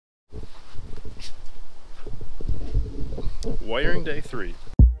wiring day 3.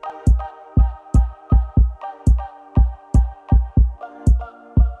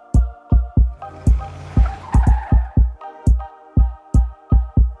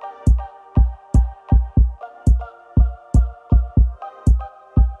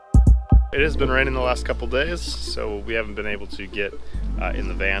 It has been raining the last couple days, so we haven't been able to get in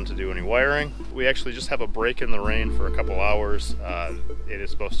the van to do any wiring. We actually just have a break in the rain for a couple hours. It is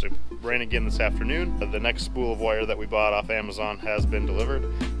supposed to rain again this afternoon. The next spool of wire that we bought off Amazon has been delivered.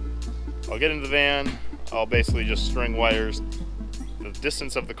 I'll get into the van. I'll basically just string wires the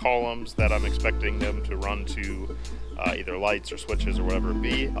distance of the columns that I'm expecting them to run to, either lights or switches or whatever it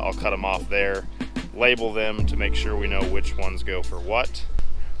be. I'll cut them off there, label them to make sure we know which ones go for what.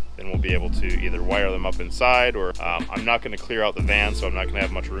 Then we'll be able to either wire them up inside, or I'm not going to clear out the van, so I'm not going to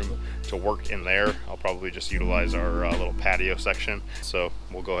have much room to work in there. I'll probably just utilize our little patio section. So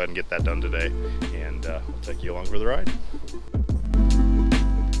we'll go ahead and get that done today, and we'll take you along for the ride.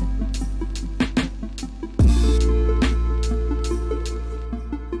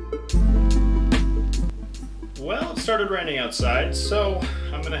 Well, it started raining outside, so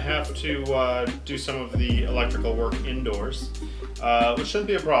I'm going to have to do some of the electrical work indoors. Which shouldn't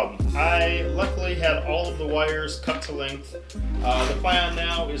be a problem. I luckily had all of the wires cut to length. The plan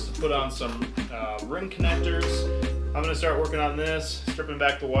now is to put on some ring connectors. I'm going to start working on this, stripping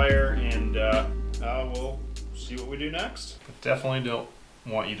back the wire, and we'll see what we do next. I definitely don't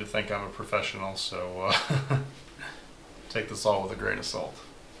want you to think I'm a professional, so take this all with a grain of salt.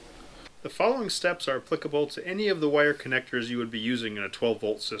 The following steps are applicable to any of the wire connectors you would be using in a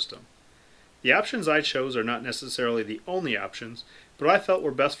 12-volt system. The options I chose are not necessarily the only options, but I felt were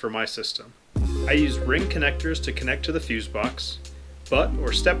best for my system. I used ring connectors to connect to the fuse box, butt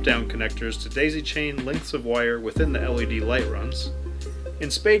or step-down connectors to daisy chain lengths of wire within the LED light runs,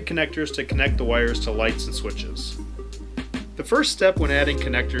 and spade connectors to connect the wires to lights and switches. The first step when adding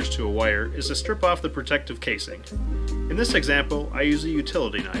connectors to a wire is to strip off the protective casing. In this example, I use a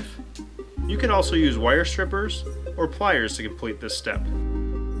utility knife. You can also use wire strippers or pliers to complete this step.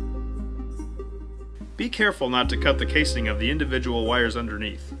 Be careful not to cut the casing of the individual wires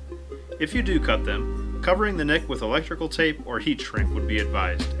underneath. If you do cut them, covering the nick with electrical tape or heat shrink would be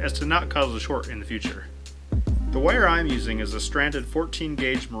advised, as to not cause a short in the future. The wire I'm using is a stranded 14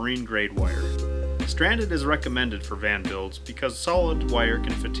 gauge marine grade wire. Stranded is recommended for van builds because solid wire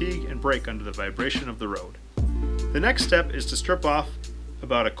can fatigue and break under the vibration of the road. The next step is to strip off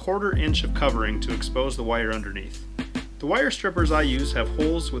about 1/4 inch of covering to expose the wire underneath. The wire strippers I use have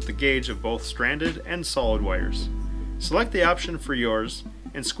holes with the gauge of both stranded and solid wires. Select the option for yours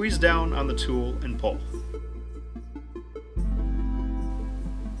and squeeze down on the tool and pull.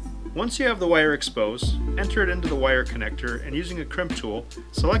 Once you have the wire exposed, enter it into the wire connector and using a crimp tool,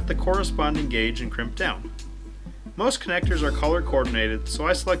 select the corresponding gauge and crimp down. Most connectors are color coordinated, so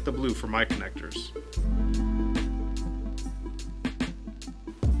I select the blue for my connectors.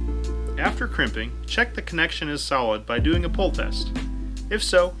 After crimping, check the connection is solid by doing a pull test. If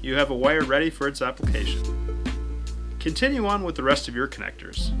so, you have a wire ready for its application. Continue on with the rest of your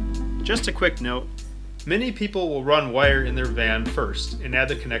connectors. Just a quick note, many people will run wire in their van first and add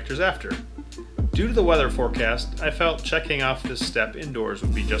the connectors after. Due to the weather forecast, I felt checking off this step indoors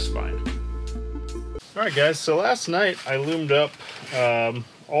would be just fine. Alright guys, so last night I loomed up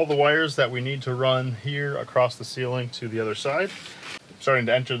all the wires that we need to run here across the ceiling to the other side. Starting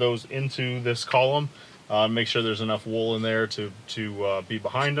to enter those into this column, make sure there's enough wool in there to be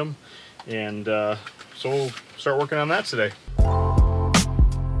behind them, and so we'll start working on that today.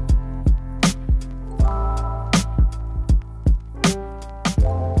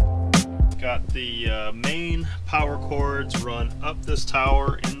 Got the main power cords run up this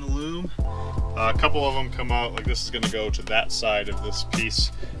tower in the loom. A couple of them come out, like this is going to go to that side of this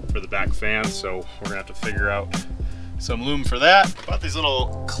piece for the back fan, so we're going to have to figure out some loom for that. Bought these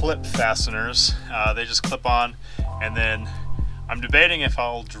little clip fasteners. They just clip on, and then I'm debating if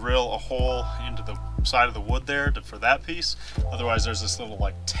I'll drill a hole into the side of the wood there for that piece. Otherwise there's this little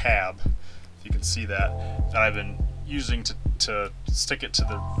like tab, if you can see that I've been using to stick it to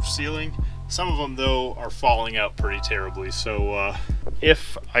the ceiling. Some of them though are falling out pretty terribly, so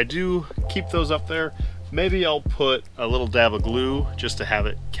if I do keep those up there, maybe I'll put a little dab of glue just to have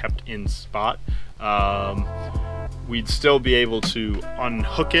it kept in spot. We'd still be able to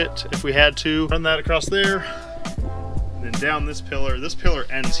unhook it if we had to. Run that across there, then down this pillar. This pillar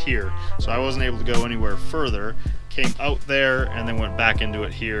ends here, so I wasn't able to go anywhere further. Came out there and then went back into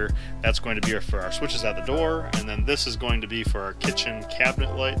it here. That's going to be for our switches at the door, and then this is going to be for our kitchen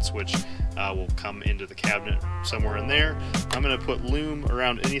cabinet lights, which will come into the cabinet somewhere in there. I'm going to put Loom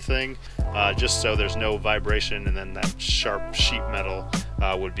around anything just so there's no vibration, and then that sharp sheet metal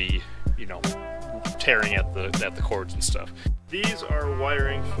would be, you know, tearing at the cords and stuff. These are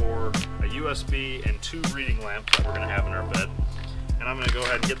wiring for a USB and 2 reading lamps that we're going to have in our bed. And I'm going to go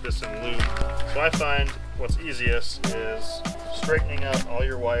ahead and get this in Loom. So I find what's easiest is straightening out all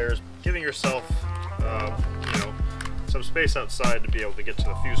your wires, giving yourself you know, some space outside to be able to get to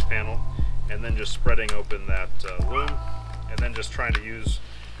the fuse panel, and then just spreading open that Loom, and then just trying to use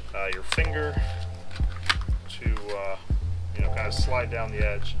your finger to you know, kind of slide down the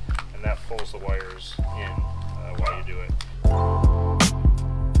edge, and that pulls the wires in while you do it.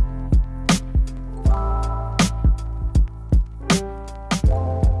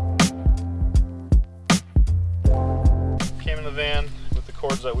 Came in the van with the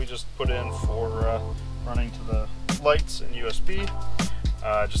cords that we just put in for running to the lights and USB.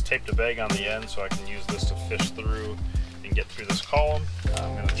 Just taped a bag on the end so I can use this to fish through and get through this column.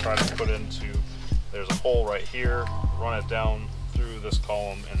 I'm going to try to put into, there's a hole right here, run it down through this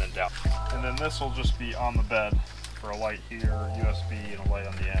column and then down. And then this will just be on the bed for a light here, USB, and a light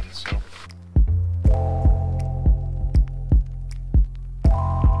on the end. So.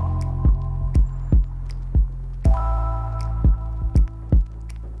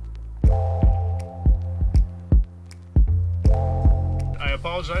 I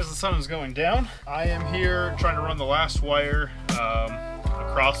apologize, the sun is going down. I am here trying to run the last wire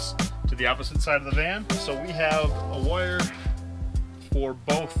across to the opposite side of the van. So we have a wire for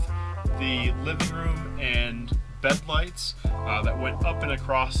both the living room and bed lights that went up and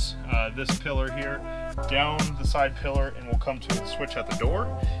across this pillar here, down the side pillar, and will come to the switch at the door.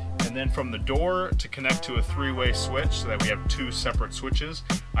 And then from the door to connect to a 3-way switch so that we have 2 separate switches,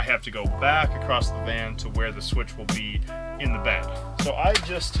 I have to go back across the van to where the switch will be in the bed. So I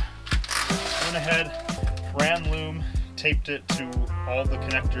just went ahead, ran Loom, taped it to all the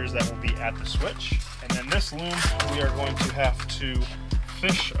connectors that will be at the switch. And then this Loom we are going to have to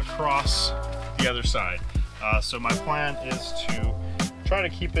fish across the other side. So my plan is to try to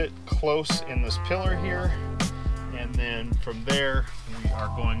keep it close in this pillar here, and then from there we are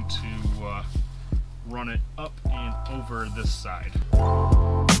going to run it up and over this side.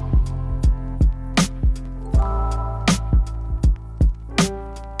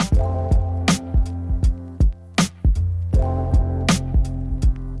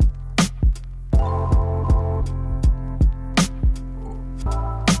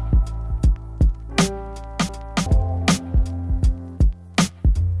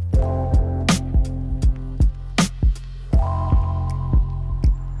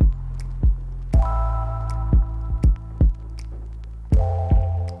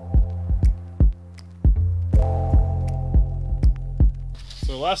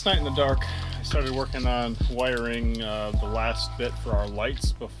 So last night in the dark, I started working on wiring the last bit for our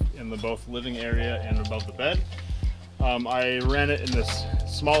lights in the both living area and above the bed. I ran it in this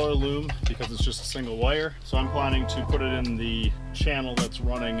smaller Loom because it's just a single wire. So I'm planning to put it in the channel that's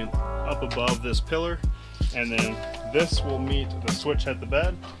running up above this pillar, and then this will meet the switch at the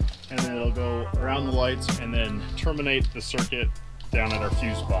bed, and then it'll go around the lights and then terminate the circuit down at our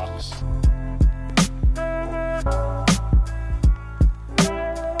fuse box.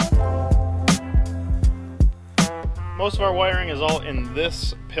 Most of our wiring is all in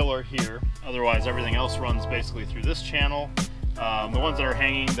this pillar here. Otherwise, everything else runs basically through this channel. The ones that are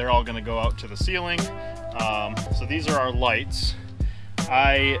hanging, they're all going to go out to the ceiling. So these are our lights.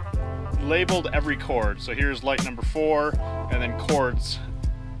 I labeled every cord. So here's light number 4, and then cords.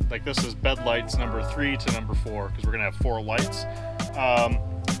 Like this is bed lights number 3 to number 4, because we're going to have 4 lights.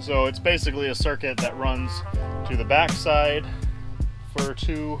 So it's basically a circuit that runs to the back side for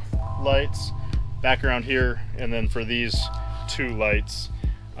 2 lights, back around here, and then for these 2 lights.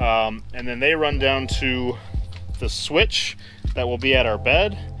 And then they run down to the switch that will be at our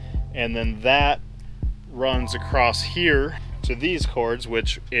bed, and then that runs across here to these cords,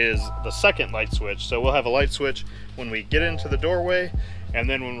 which is the second light switch. So we'll have a light switch when we get into the doorway, and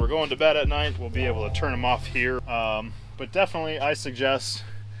then when we're going to bed at night, we'll be able to turn them off here. But definitely I suggest,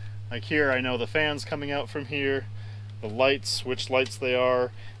 like here, I know the fans coming out from here, the lights, which lights they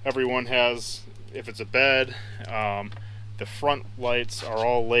are. Everyone has, if it's a bed, the front lights are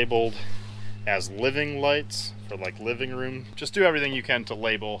all labeled as living lights for like living room. Just do everything you can to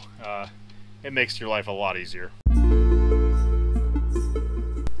label. It makes your life a lot easier.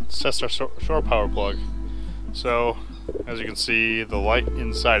 Let's test our shore power plug. So as you can see, the light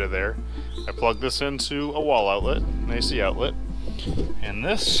inside of there. I plug this into a wall outlet, an AC outlet, and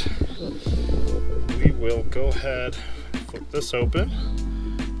this, we will go ahead and flip this open.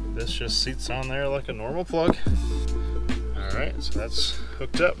 This just seats on there like a normal plug. Alright, so that's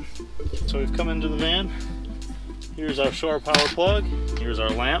hooked up. So we've come into the van. Here's our shore power plug. Here's our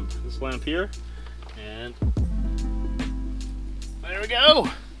lamp, this lamp here. And there we go.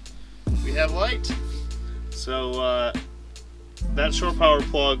 We have light. So that shore power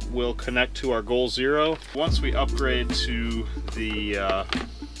plug will connect to our Goal Zero. Once we upgrade to the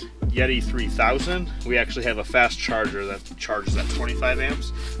Yeti 3000, we actually have a fast charger that charges at 25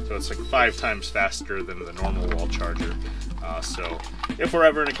 amps. So it's like 5 times faster than the normal wall charger. So if we're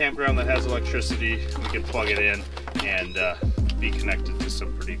ever in a campground that has electricity, we can plug it in and be connected to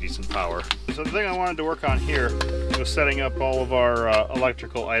some pretty decent power. So the thing I wanted to work on here was setting up all of our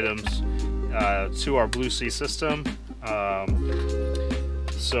electrical items to our Blue Sea system.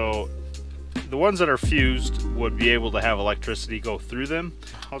 So the ones that are fused would be able to have electricity go through them.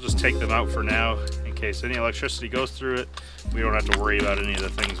 I'll just take them out for now in case any electricity goes through it. We don't have to worry about any of the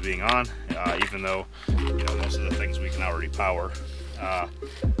things being on, even though, you know, most of the things we can already power.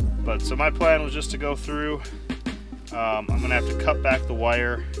 But so my plan was just to go through. I'm gonna have to cut back the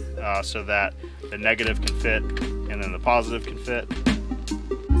wire so that the negative can fit and then the positive can fit.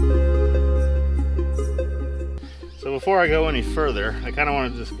 So before I go any further, I kind of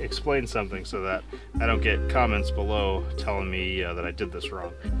want to just explain something so that I don't get comments below telling me that I did this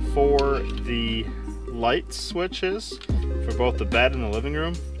wrong. For the light switches, for both the bed and the living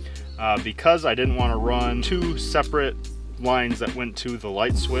room, because I didn't want to run 2 separate lines that went to the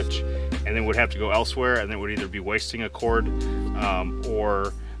light switch and then would have to go elsewhere, and then it would either be wasting a cord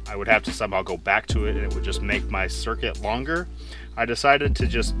or I would have to somehow go back to it and it would just make my circuit longer. I decided to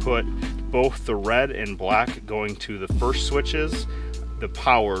just put both the red and black going to the first switches, the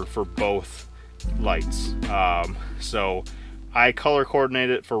power for both lights. So I color coordinate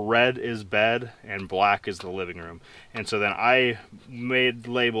it for red is bed and black is the living room. And so then I made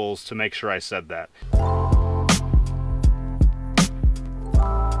labels to make sure I said that.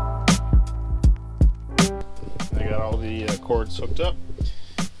 I got all the cords hooked up.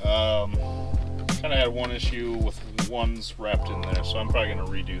 Kind of had one issue with ones wrapped in there, so I'm probably going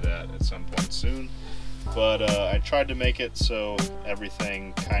to redo that at some point soon. But I tried to make it so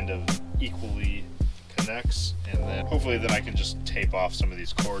everything kind of equally connects, and then hopefully then I can just tape off some of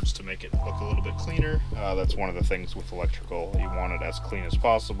these cords to make it look a little bit cleaner. That's one of the things with electrical. You want it as clean as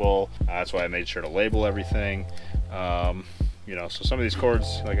possible. That's why I made sure to label everything. You know, so some of these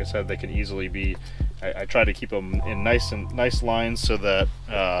cords, like I said, they can easily be, I try to keep them in nice lines so that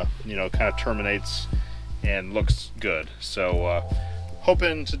you know, kind of terminates and looks good. So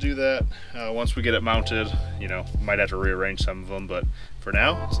hoping to do that once we get it mounted. You know, might have to rearrange some of them, but for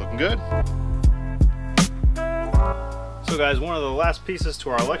now it's looking good. So guys, one of the last pieces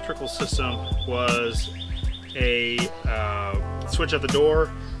to our electrical system was a switch at the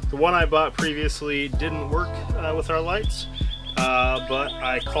door. The one I bought previously didn't work with our lights, but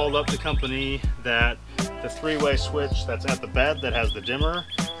I called up the company that the 3-way switch that's at the bed that has the dimmer.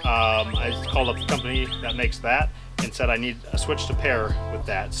 I called up the company that makes that and said I need a switch to pair with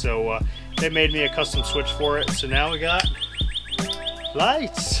that. So they made me a custom switch for it. So now we got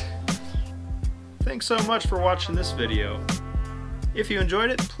lights. Thanks so much for watching this video. If you enjoyed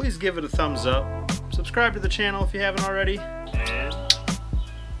it, please give it a thumbs up. Subscribe to the channel if you haven't already. And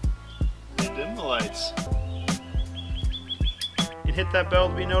dim the lights. And hit that bell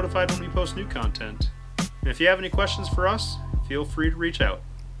to be notified when we post new content. And if you have any questions for us, feel free to reach out.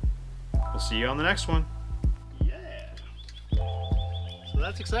 We'll see you on the next one. Yeah. So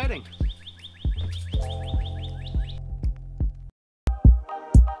that's exciting.